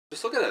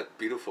Just look at that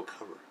beautiful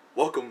cover.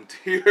 Welcome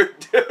to your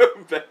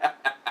doom bag.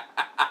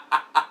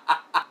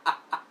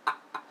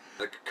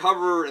 The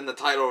cover and the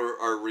title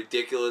are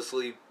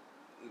ridiculously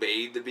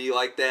made to be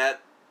like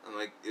that. I'm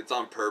like, it's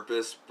on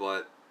purpose,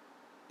 but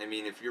I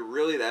mean, if you're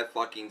really that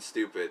fucking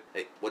stupid.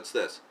 Hey, what's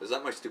this? Is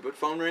that my stupid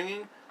phone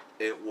ringing?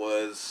 It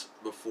was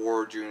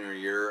before junior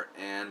year,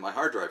 and my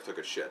hard drive took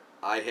a shit.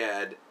 I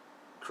had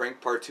Crank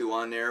Part 2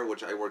 on there,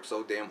 which I worked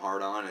so damn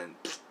hard on, and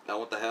now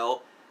what the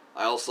hell?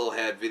 I also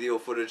had video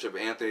footage of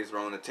Anthony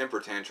throwing a temper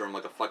tantrum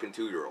like a fucking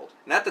 2-year-old.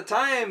 And at the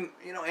time,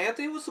 you know,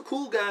 Anthony was a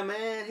cool guy,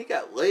 man. He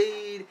got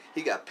laid,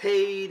 he got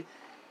paid,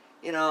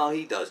 you know,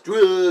 he does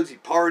drugs, he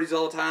parties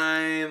all the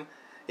time,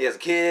 he has a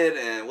kid,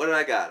 and what did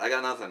I got? I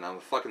got nothing. I'm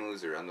a fucking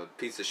loser. I'm a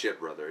piece of shit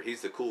brother.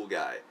 He's the cool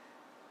guy.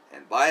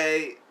 And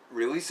by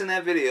releasing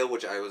that video,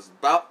 which I was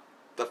about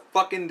to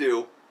fucking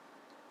do,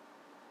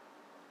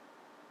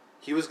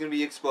 he was going to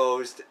be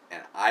exposed,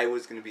 and I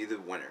was going to be the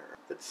winner.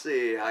 Let's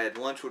see, I had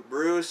lunch with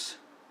Bruce,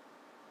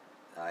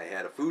 I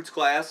had a foods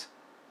class,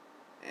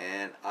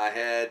 and I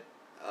had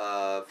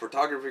a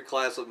photography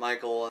class with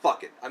Michael.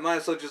 Fuck it, I might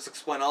as well just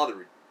explain all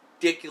the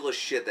ridiculous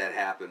shit that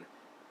happened.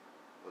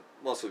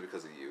 Mostly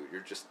because of you,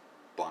 you're just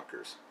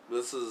bonkers.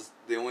 This is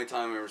the only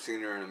time I've ever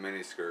seen her in a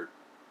mini skirt,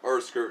 or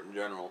a skirt in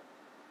general.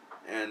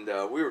 And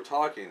we were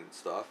talking and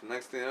stuff, and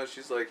next thing you know,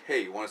 she's like,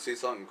 hey, you want to see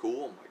something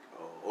cool? I'm like,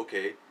 oh,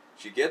 okay.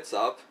 She gets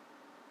up,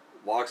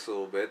 walks a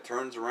little bit,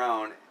 turns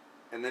around,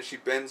 and then she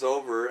bends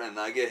over, and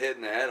I get hit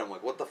in the head. I'm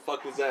like, what the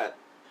fuck was that?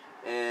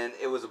 And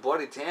it was a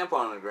bloody tampon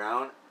on the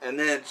ground, and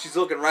then she's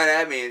looking right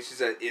at me, and she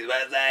said, it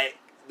was like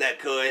the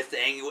coolest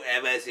thing you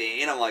ever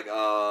seen. And I'm like,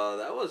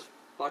 that was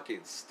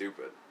fucking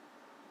stupid.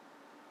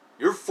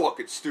 You're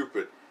fucking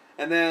stupid.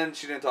 And then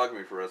she didn't talk to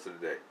me for the rest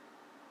of the day.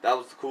 That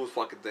was the coolest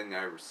fucking thing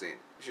I ever seen.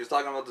 She was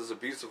talking about this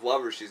abusive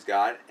lover she's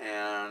got,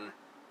 and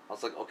I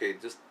was like, okay,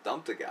 just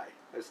dump the guy.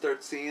 I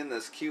start seeing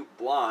this cute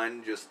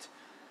blonde just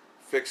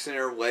fixing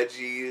her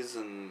wedgies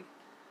and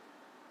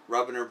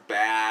rubbing her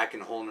back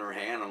and holding her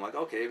hand. I'm like,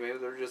 okay, maybe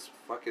they're just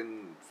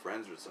fucking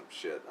friends or some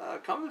shit.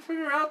 Come to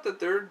figure out that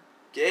they're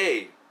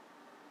gay.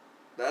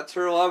 That's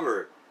her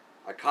lover.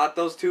 I caught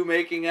those two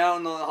making out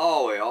in the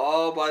hallway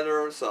all by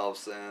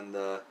themselves, and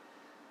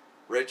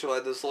Rachel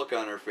had this look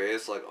on her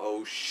face like,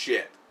 oh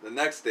shit. The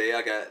next day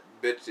I got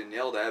bitched and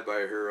yelled at by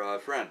her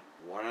friend.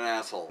 What an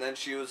asshole. Then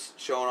she was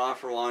showing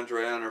off her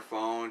lingerie on her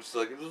phone. She's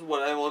like, this is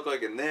what I look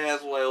like in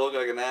this, what I look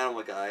like in that. I'm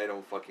like, I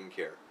don't fucking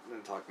care.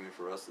 Didn't talk to me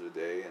for the rest of the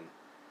day, and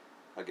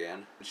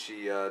again,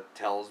 she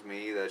tells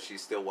me that she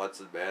still wets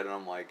the bed, and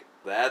I'm like,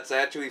 that's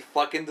actually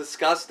fucking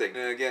disgusting.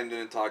 And again,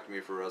 didn't talk to me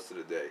for the rest of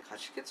the day.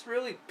 God, she gets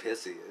really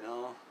pissy, you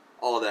know?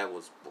 All of that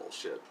was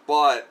bullshit.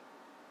 But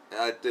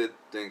I did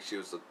think she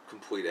was a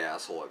complete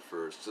asshole at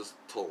first, just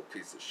a total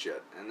piece of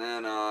shit. And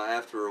then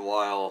after a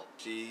while,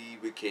 she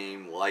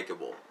became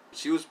likable.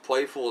 She was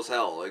playful as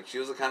hell. Like, she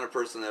was the kind of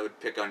person that would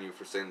pick on you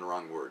for saying the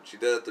wrong word. She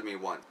did it to me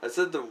once. I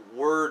said the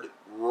word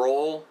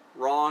roll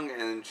wrong,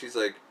 and she's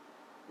like,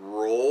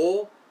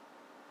 roll?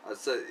 I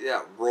said,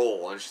 yeah,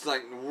 roll. And she's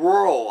like,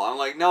 roll. I'm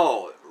like,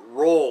 no,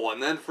 roll. And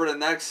then for the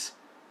next,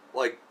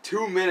 like,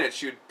 2 minutes,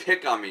 she'd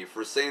pick on me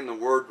for saying the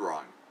word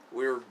wrong.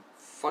 We were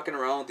fucking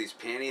around with these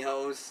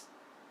pantyhose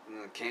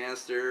and the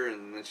canister,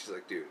 and then she's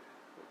like, dude,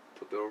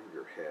 put that over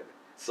your head.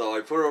 So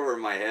I put it over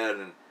my head,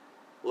 and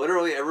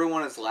literally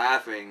everyone is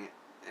laughing,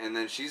 and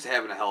then she's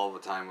having a hell of a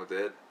time with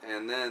it,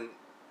 and then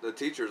the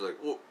teacher's like,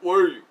 what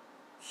are you,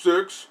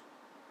 6?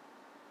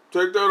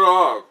 Take that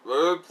off,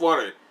 that's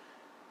funny.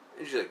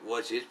 And she's like,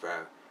 what's his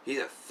problem? He's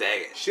a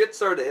faggot. Shit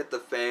started to hit the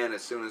fan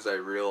as soon as I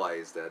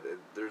realized that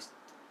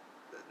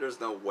there's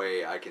no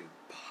way I can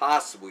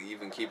possibly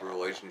even keep a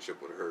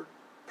relationship with her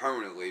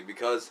permanently,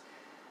 because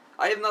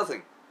I have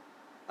nothing.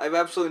 I have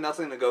absolutely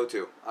nothing to go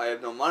to. I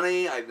have no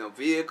money, I have no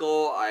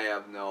vehicle, I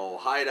have no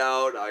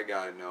hideout, I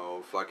got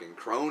no fucking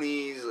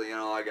cronies, you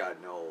know, I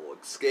got no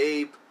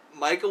escape.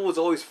 Michael was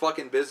always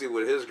fucking busy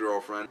with his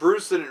girlfriend.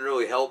 Bruce didn't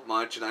really help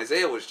much, and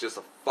Isaiah was just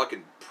a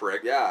fucking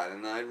prick. Yeah,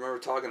 and I remember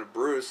talking to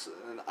Bruce,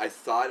 and I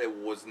thought it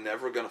was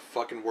never gonna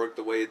fucking work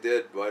the way it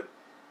did, but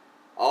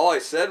all I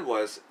said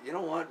was, you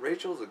know what,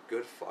 Rachel's a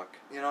good fuck.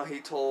 You know, he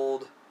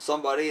told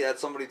somebody, that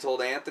somebody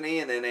told Anthony,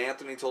 and then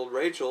Anthony told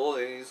Rachel,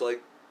 and he's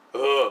like,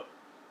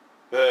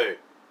 hey,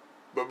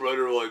 my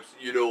brother likes,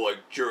 you know,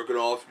 like jerking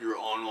off your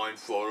online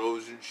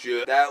photos and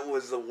shit. That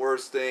was the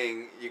worst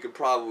thing you could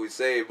probably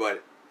say,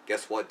 but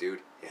guess what, dude?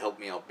 It helped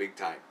me out big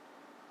time.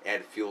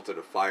 Add fuel to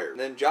the fire. And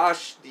then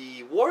Josh,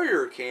 the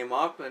warrior, came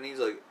up, and he's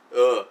like,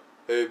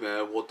 hey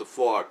man, what the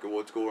fuck?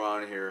 What's going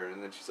on here?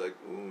 And then she's like,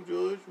 oh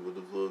Josh, what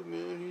the fuck,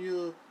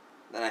 man?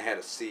 Then I had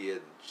to see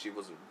it, and she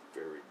wasn't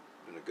very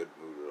in a good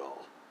mood at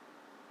all.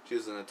 She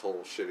was in a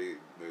total shitty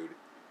mood.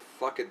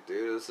 Fuck it,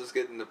 dude, this is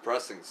getting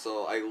depressing.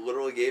 So I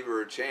literally gave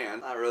her a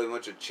chance. Not really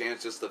much a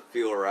chance, just to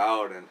feel her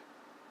out. And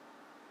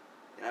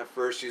at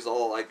first she's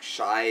all like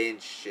shy and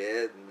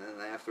shit, and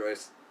then after I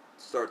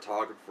started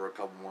talking for a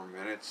couple more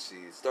minutes,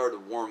 she started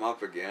to warm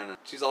up again. And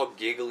she's all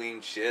giggling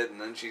and shit,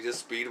 and then she just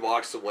speed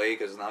walks away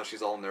because now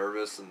she's all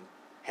nervous. And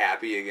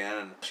happy again.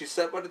 And she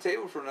sat by the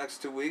table for the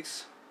next 2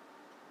 weeks,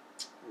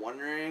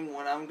 wondering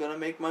when I'm gonna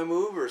make my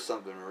move or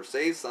something, or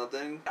say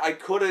something. I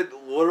could have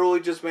literally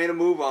just made a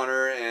move on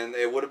her and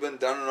it would have been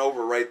done and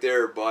over right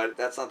there, but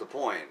that's not the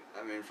point.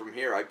 I mean, from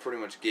here, I pretty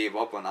much gave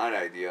up on that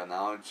idea.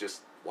 Now I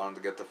just wanted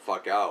to get the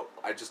fuck out.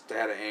 I just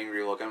had an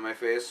angry look on my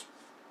face,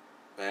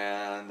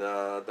 and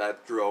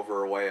that drove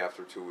her away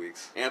after 2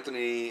 weeks.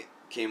 Anthony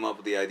came up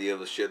with the idea of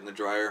the shit in the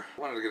dryer.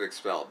 I wanted to get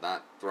expelled,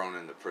 not thrown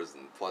into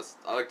prison. Plus,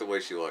 I like the way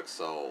she looks,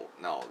 so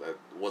no, that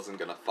wasn't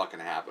gonna fucking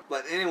happen.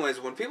 But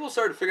anyways, when people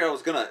started to figure out I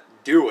was gonna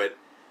do it,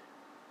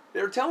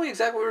 they were telling me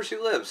exactly where she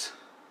lives.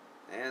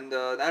 And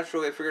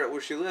naturally I figured out where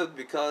she lived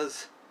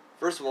because,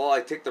 first of all, I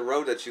take the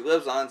road that she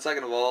lives on.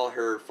 Second of all,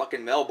 her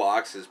fucking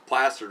mailbox is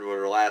plastered with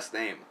her last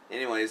name.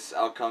 Anyways,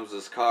 out comes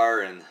this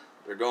car and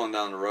they're going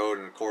down the road,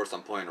 and of course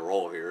I'm playing a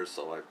role here,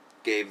 so I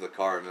gave the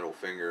car a middle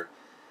finger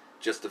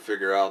just to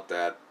figure out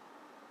that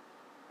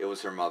it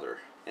was her mother.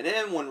 And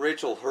then when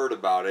Rachel heard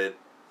about it,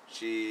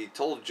 she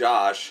told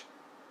Josh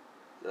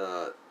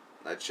that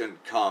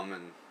shouldn't come,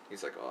 and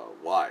he's like,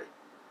 why?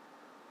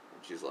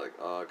 And she's like,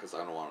 because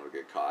I don't want her to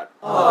get caught.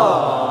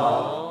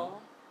 Aww.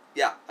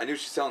 Yeah, I knew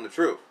she's telling the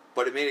truth,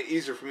 but it made it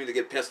easier for me to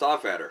get pissed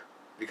off at her,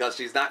 because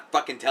she's not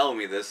fucking telling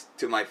me this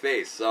to my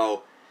face.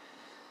 So,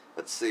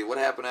 let's see, what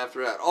happened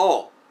after that?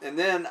 Oh, and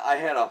then I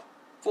had a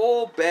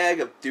full bag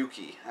of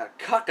dookie. I had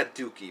a cock of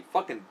dookie.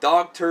 Fucking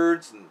dog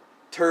turds and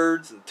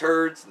turds and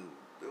turds and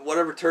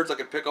whatever turds I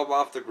could pick up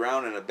off the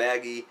ground in a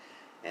baggie.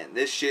 And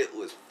this shit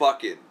was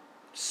fucking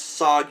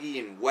soggy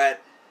and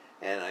wet.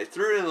 And I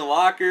threw it in the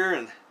locker,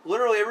 and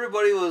literally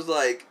everybody was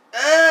like,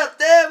 "Oh,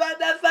 damn, what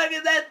the fuck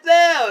is that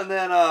now?" And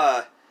then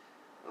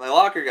my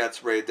locker got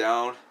sprayed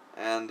down,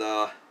 and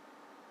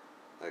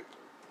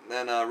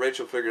then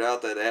Rachel figured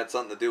out that it had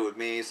something to do with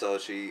me, so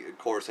she, of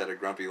course, had a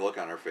grumpy look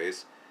on her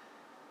face.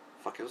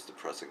 Fuck, it was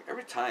depressing.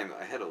 Every time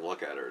I had to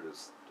look at her, it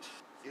was,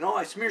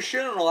 I smear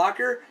shit in the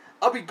locker,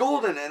 I'll be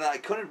golden, and I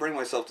couldn't bring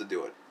myself to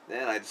do it.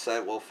 Then I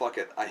decided, well, fuck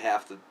it, I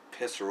have to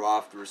piss her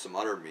off through some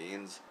other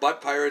means.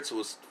 Butt Pirates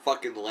was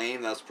fucking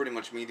lame. That was pretty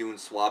much me doing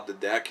Swab the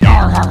Deck.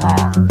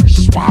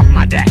 Swab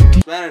my deck.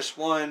 Spanish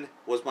one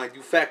was my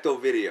de facto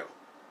video.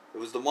 It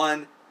was the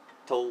one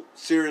to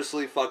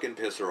seriously fucking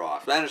piss her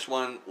off. Spanish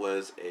one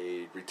was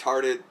a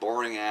retarded,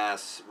 boring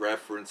ass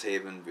reference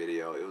haven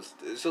video.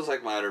 It's just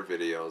like my other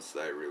videos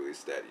that I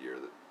released that year.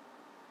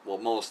 Well,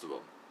 most of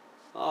them.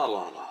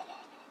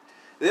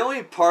 The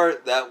only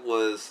part that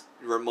was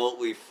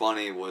remotely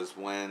funny was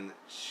when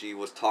she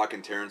was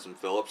talking Terrence and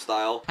Phillip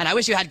style. And I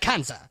wish you had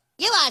cancer.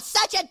 You are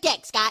such a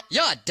dick, Scott.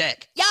 You're a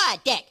dick. You're a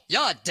dick.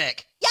 You're a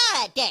dick.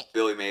 You're a dick.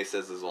 Billy May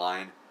says his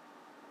line.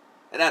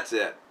 And that's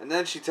it. And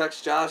then she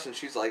texts Josh and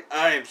she's like,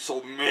 "I am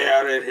so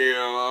mad at him.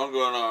 I'm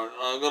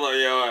gonna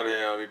yell at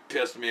him. He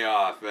pissed me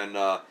off." And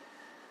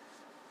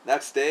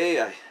next day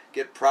I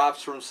get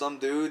props from some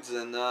dudes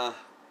and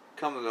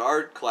come to the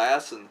art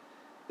class, and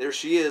there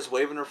she is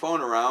waving her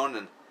phone around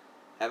and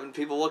having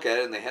people look at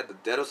it, and they had the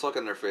deadest look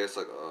on their face,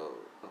 like, oh,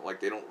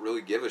 like they don't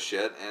really give a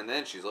shit. And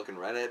then she's looking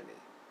right at me.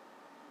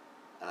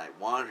 And I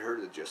wanted her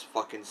to just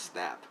fucking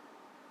snap.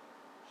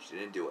 She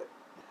didn't do it.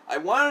 I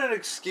wanted an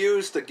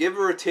excuse to give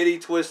her a titty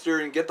twister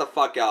and get the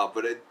fuck out,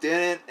 but it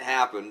didn't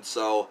happen.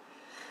 So,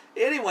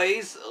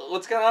 anyways,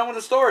 let's get on with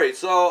the story.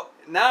 So,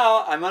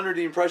 now I'm under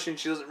the impression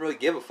she doesn't really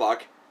give a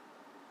fuck.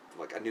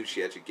 Like, I knew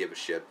she actually give a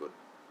shit, but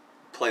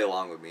play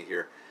along with me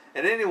here.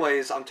 And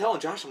anyways, I'm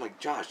telling Josh, I'm like,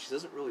 Josh, she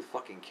doesn't really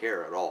fucking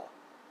care at all.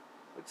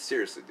 Like,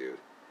 seriously, dude.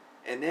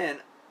 And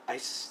then I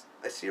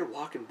see her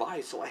walking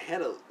by, so I had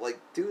to, like,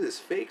 do this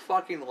fake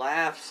fucking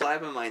laugh,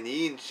 slapping my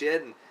knee and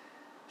shit, and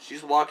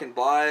she's walking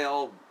by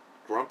all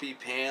grumpy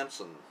pants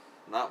and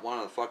not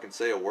wanting to fucking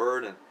say a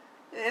word. And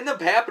it ended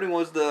up happening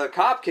was the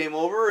cop came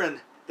over,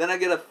 and then I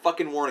get a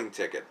fucking warning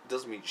ticket. It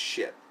doesn't mean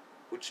shit.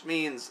 Which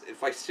means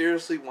if I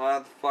seriously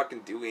wanted to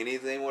fucking do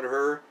anything with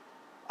her,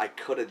 I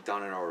could have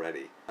done it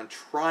already. I'm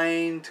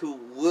trying to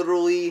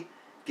literally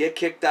get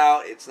kicked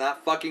out. It's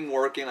not fucking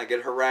working. I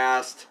get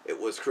harassed. It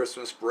was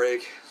Christmas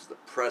break. It was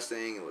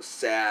depressing. It was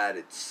sad.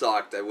 It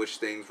sucked. I wish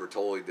things were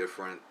totally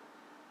different.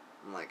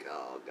 I'm like,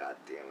 oh, god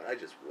damn it. I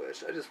just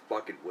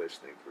fucking wish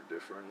things were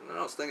different. And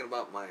I was thinking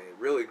about my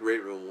really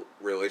great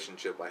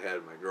relationship I had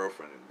with my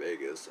girlfriend in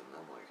Vegas, and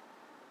I'm like,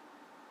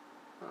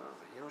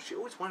 she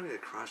always wanted me to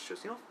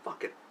cross-dress.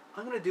 Fuck it.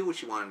 I'm going to do what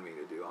she wanted me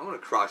to do. I'm going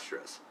to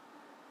cross-dress.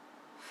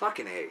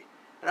 Fucking A.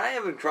 And I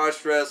haven't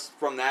cross-dressed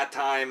from that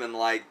time in,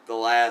 like, the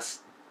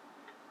last,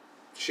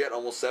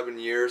 almost 7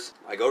 years.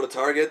 I go to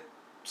Target,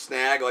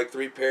 snag, like,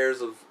 3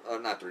 packs of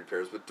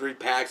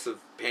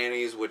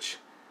panties, which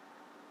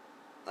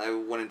I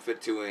wouldn't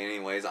fit to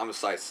anyways. I'm a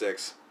size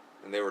 6,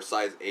 and they were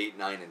size 8,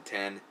 9, and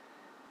 10.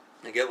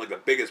 I get, like, the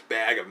biggest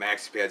bag of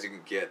maxi pads you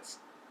can get. It's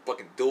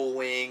fucking dual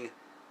wing,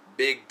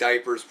 big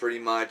diapers pretty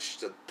much,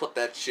 to put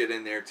that shit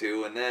in there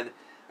too. And then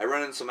I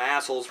run into some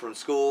assholes from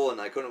school,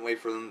 and I couldn't wait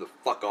for them to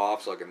fuck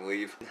off so I can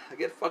leave. I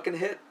get fucking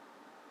hit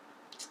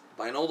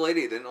by an old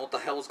lady. Didn't know what the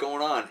hell was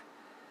going on.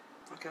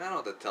 Fucking, I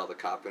don't have to tell the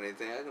cop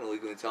anything. I can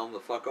legally tell him to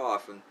fuck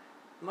off. And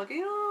I'm like,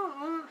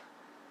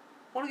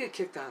 I want to get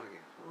kicked out again.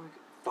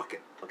 Fuck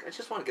it. Look, I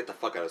just want to get the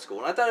fuck out of school.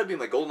 And I thought it'd be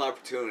my golden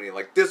opportunity.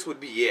 Like, this would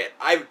be it.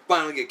 I would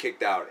finally get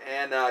kicked out.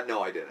 And,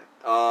 no, I didn't.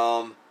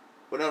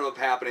 What ended up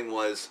happening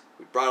was,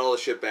 we brought all the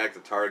shit back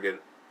to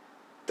Target,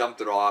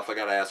 dumped it off. I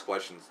got to ask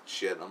questions and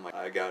shit. And I'm like,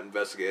 I got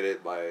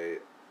investigated by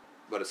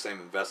the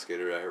same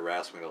investigator that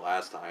harassed me the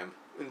last time.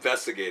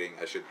 Investigating,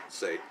 I should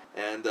say.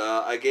 And,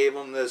 I gave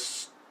him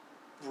this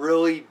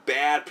really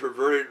bad,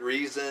 perverted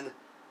reason.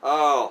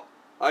 Oh,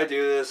 I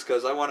do this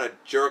because I want to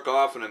jerk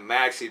off in a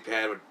maxi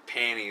pad with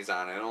panties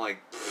on it. And I'm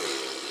like,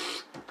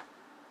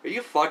 are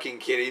you fucking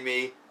kidding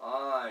me?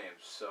 I am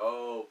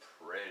so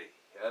pretty.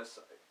 Yes,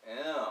 I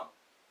am.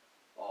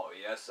 Oh,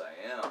 yes, I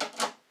am.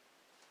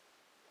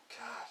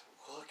 God,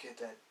 look at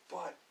that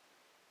butt.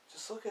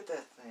 Just look at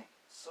that thing.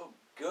 It's so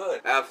good.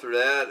 After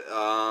that,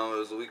 it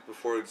was a week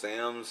before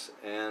exams,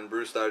 and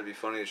Bruce thought it'd be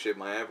funny to shape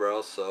my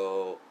eyebrows,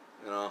 so,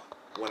 you know,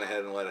 went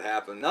ahead and let it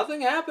happen. Nothing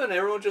happened.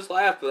 Everyone just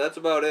laughed, but that's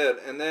about it.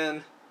 And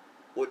then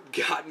what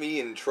got me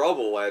in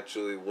trouble,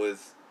 actually,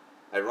 was,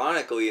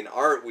 ironically, in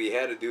art, we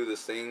had to do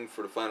this thing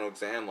for the final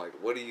exam, like,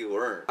 what do you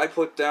learn? I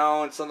put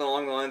down something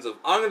along the lines of,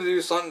 I'm going to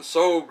do something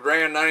so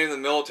grand, not even the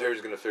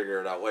military's going to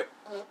figure it out. Wait.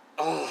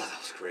 Oh, that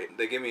was great.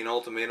 They gave me an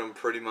ultimatum,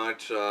 pretty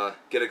much,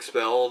 get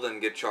expelled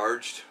and get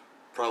charged,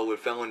 probably with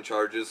felon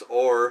charges,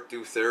 or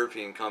do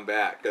therapy and come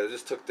back. I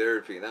just took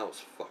therapy, and that was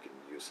fucking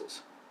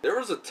useless. There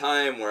was a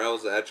time where I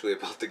was actually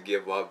about to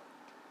give up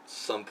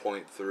some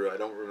point through. I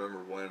don't remember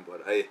when,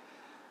 but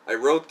I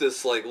wrote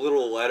this, like,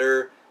 little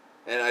letter,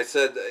 and I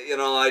said, you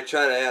know, I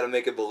tried to how to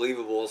make it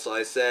believable, so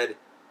I said,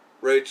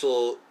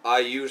 Rachel, I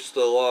used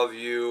to love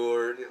you,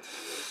 or,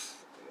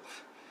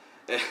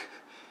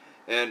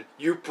 and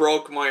you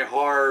broke my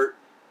heart,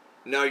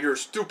 now you're a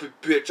stupid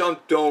bitch, I'm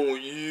done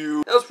with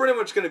you. That was pretty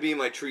much going to be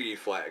my treaty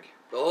flag.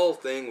 The whole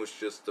thing was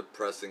just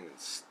depressing and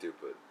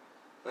stupid.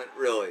 But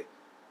really,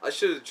 I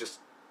should have just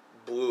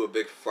blew a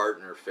big fart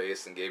in her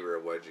face and gave her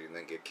a wedgie and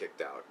then get kicked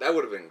out. That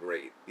would have been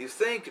great. You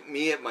think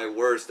me at my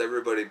worst,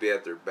 everybody be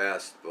at their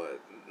best,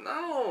 but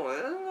no,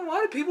 a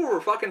lot of people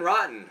were fucking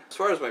rotten. As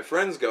far as my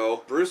friends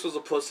go, Bruce was a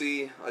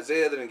pussy.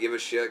 Isaiah didn't give a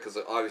shit because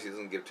obviously he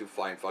doesn't give two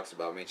flying fucks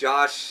about me.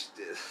 Josh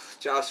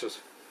was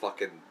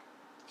fucking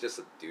just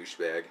a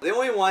douchebag. The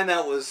only one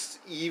that was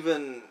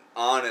even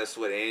honest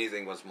with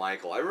anything was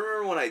Michael. I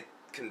remember when I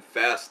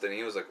confessed and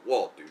he was like,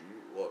 "Whoa, dude,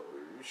 whoa,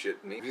 you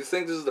shitting me?" If you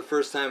think this is the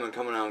first time I'm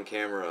coming out on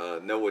camera,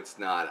 no it's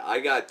not. I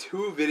got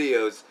 2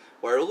 videos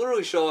where I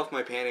literally show off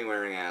my panty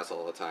wearing ass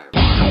all the time.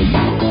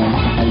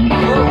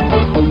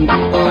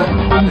 But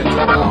it's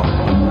about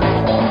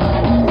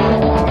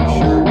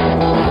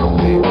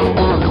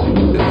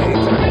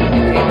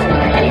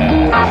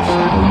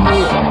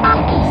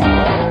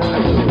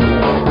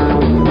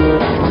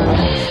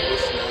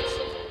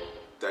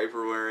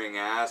diaper wearing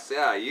ass.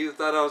 Yeah, you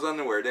thought I was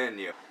underwear, didn't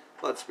you?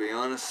 Let's be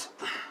honest.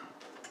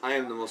 I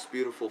am the most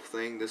beautiful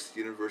thing this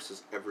universe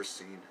has ever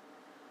seen.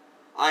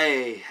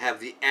 I have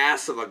the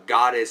ass of a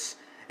goddess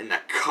and the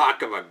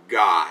cock of a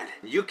god.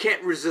 You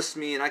can't resist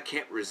me and I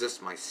can't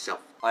resist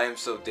myself. I am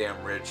so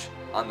damn rich.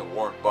 I'm the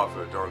Warren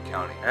Buffett of Door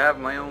County. I have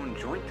my own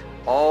joint.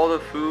 All the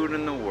food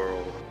in the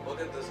world.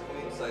 Look at this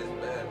queen size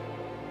bed.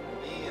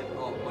 Me and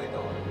my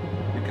dog.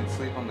 You can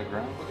sleep on the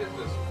ground. Look at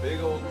this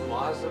big old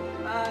closet. You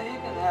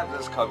can have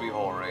this cubby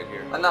hole right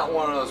here. I'm not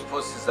one of those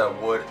pussies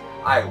that would.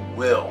 I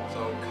will.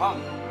 So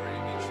come, or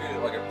you be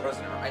treated like a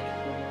prisoner. I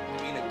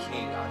mean a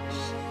king.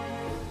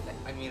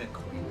 I mean a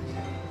queen.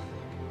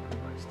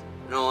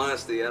 In all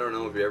honesty, I don't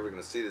know if you're ever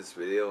going to see this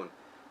video, and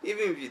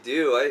even if you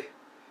do, I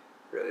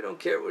really don't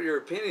care what your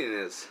opinion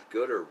is.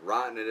 Good or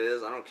rotten it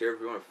is. I don't care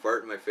if you want to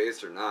fart in my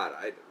face or not.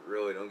 I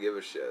really don't give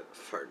a shit.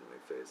 Fart in my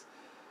face.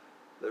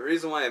 The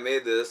reason why I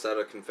made this out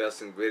of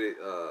confessing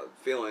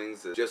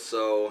feelings is just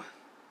so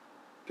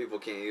people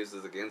can't use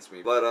this against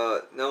me.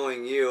 But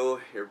knowing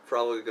you, you're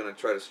probably going to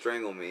try to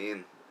strangle me,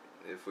 and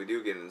if we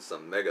do get in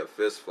some mega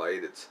fist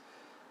fight, it's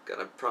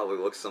going to probably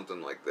look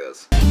something like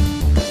this.